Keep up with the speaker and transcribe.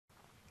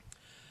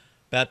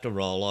About to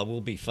roll, I Will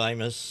Be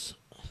Famous,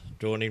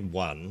 drawn in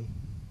 1.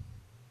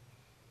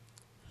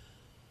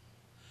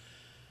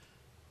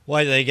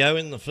 Away they go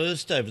in the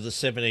first over the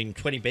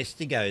 17.20, best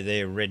to go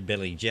there. Red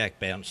Belly Jack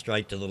bounced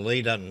straight to the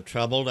lead,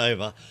 untroubled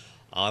over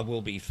I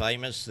Will Be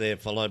Famous, there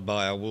followed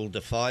by I Will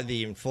Defy.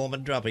 The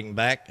Informant dropping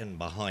back, and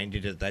behind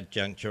it at that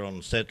juncture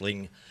on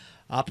settling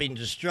up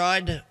into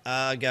stride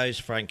goes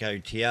Franco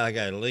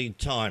Tiago. Lead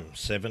time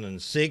 7 and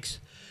 6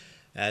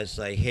 as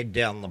they head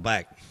down the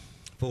back.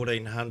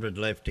 1400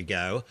 left to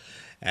go,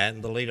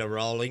 and the leader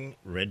rolling,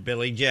 Red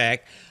Belly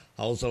Jack,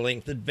 holds a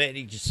length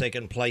advantage.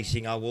 Second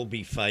placing, I Will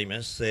Be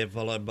Famous, there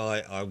followed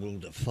by I Will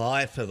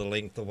Defy for the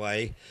length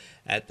away.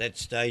 At that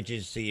stage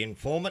is the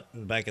Informant,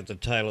 and back at the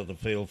tail of the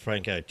field,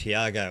 Franco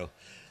Tiago.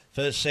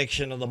 First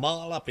section of the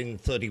mile up in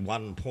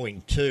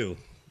 31.2.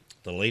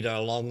 The leader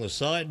along the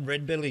side,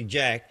 Red Belly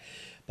Jack,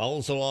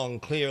 bowls along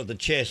clear of the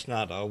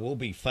chestnut. I Will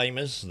Be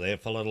Famous, there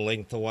followed a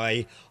length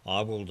away,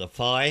 I Will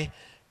Defy.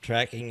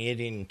 Tracking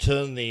it in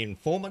turn, the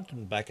Informant,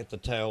 and back at the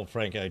tail,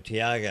 Franco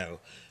Tiago.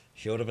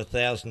 Short of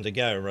 1,000 to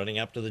go, running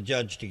up to the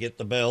judge to get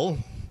the bell.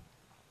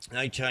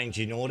 No change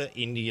in order,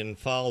 Indian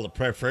File the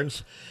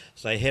preference.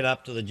 So they head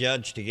up to the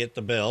judge to get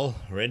the bell.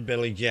 Red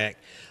Belly Jack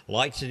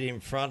likes it in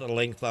front, a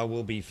length I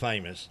Will Be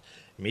Famous.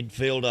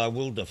 Midfield I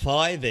Will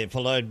Defy, they're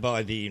followed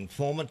by the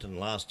Informant, and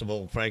last of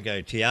all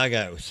Franco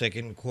Tiago.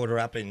 Second quarter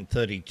up in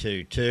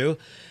 32.2.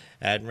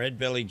 And Red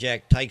Belly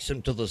Jack takes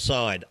him to the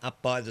side,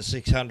 up by the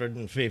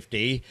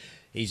 650.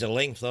 He's a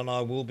length on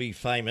I Will Be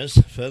Famous.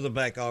 Further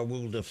back, I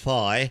Will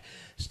Defy.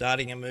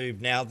 Starting a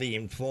move now, the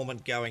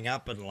Informant going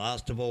up, and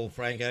last of all,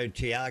 Franco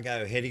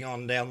Tiago heading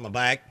on down the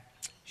back.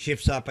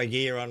 Shifts up a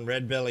gear on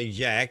Red Belly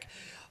Jack.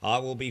 I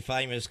Will Be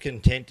Famous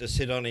content to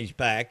sit on his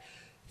back.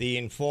 The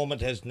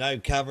Informant has no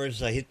cover as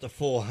they hit the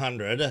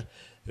 400.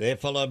 They're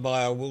followed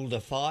by I Will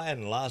Defy,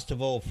 and last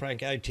of all,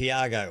 Franco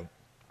Tiago.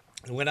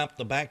 Went up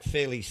the back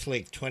fairly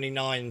slick,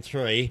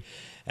 29.3,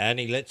 and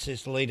he lets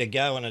this leader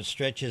go, and it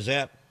stretches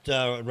out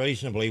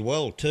reasonably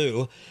well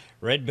too.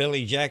 Red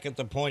Belly Jack at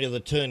the point of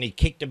the turn, he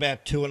kicked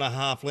about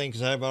 2.5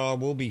 lengths over I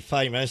Will Be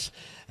Famous,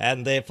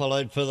 and there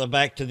followed further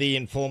back to the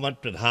Informant,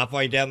 but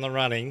halfway down the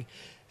running,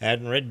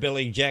 and Red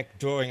Belly Jack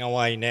drawing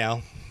away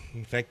now.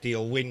 In fact,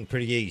 he'll win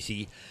pretty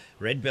easy.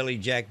 Red Belly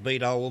Jack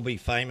beat I Will Be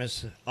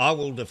Famous. I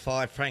Will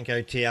Defy,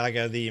 Franco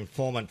Tiago, the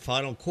Informant.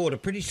 Final quarter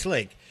pretty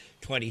slick,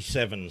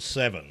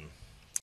 27.7.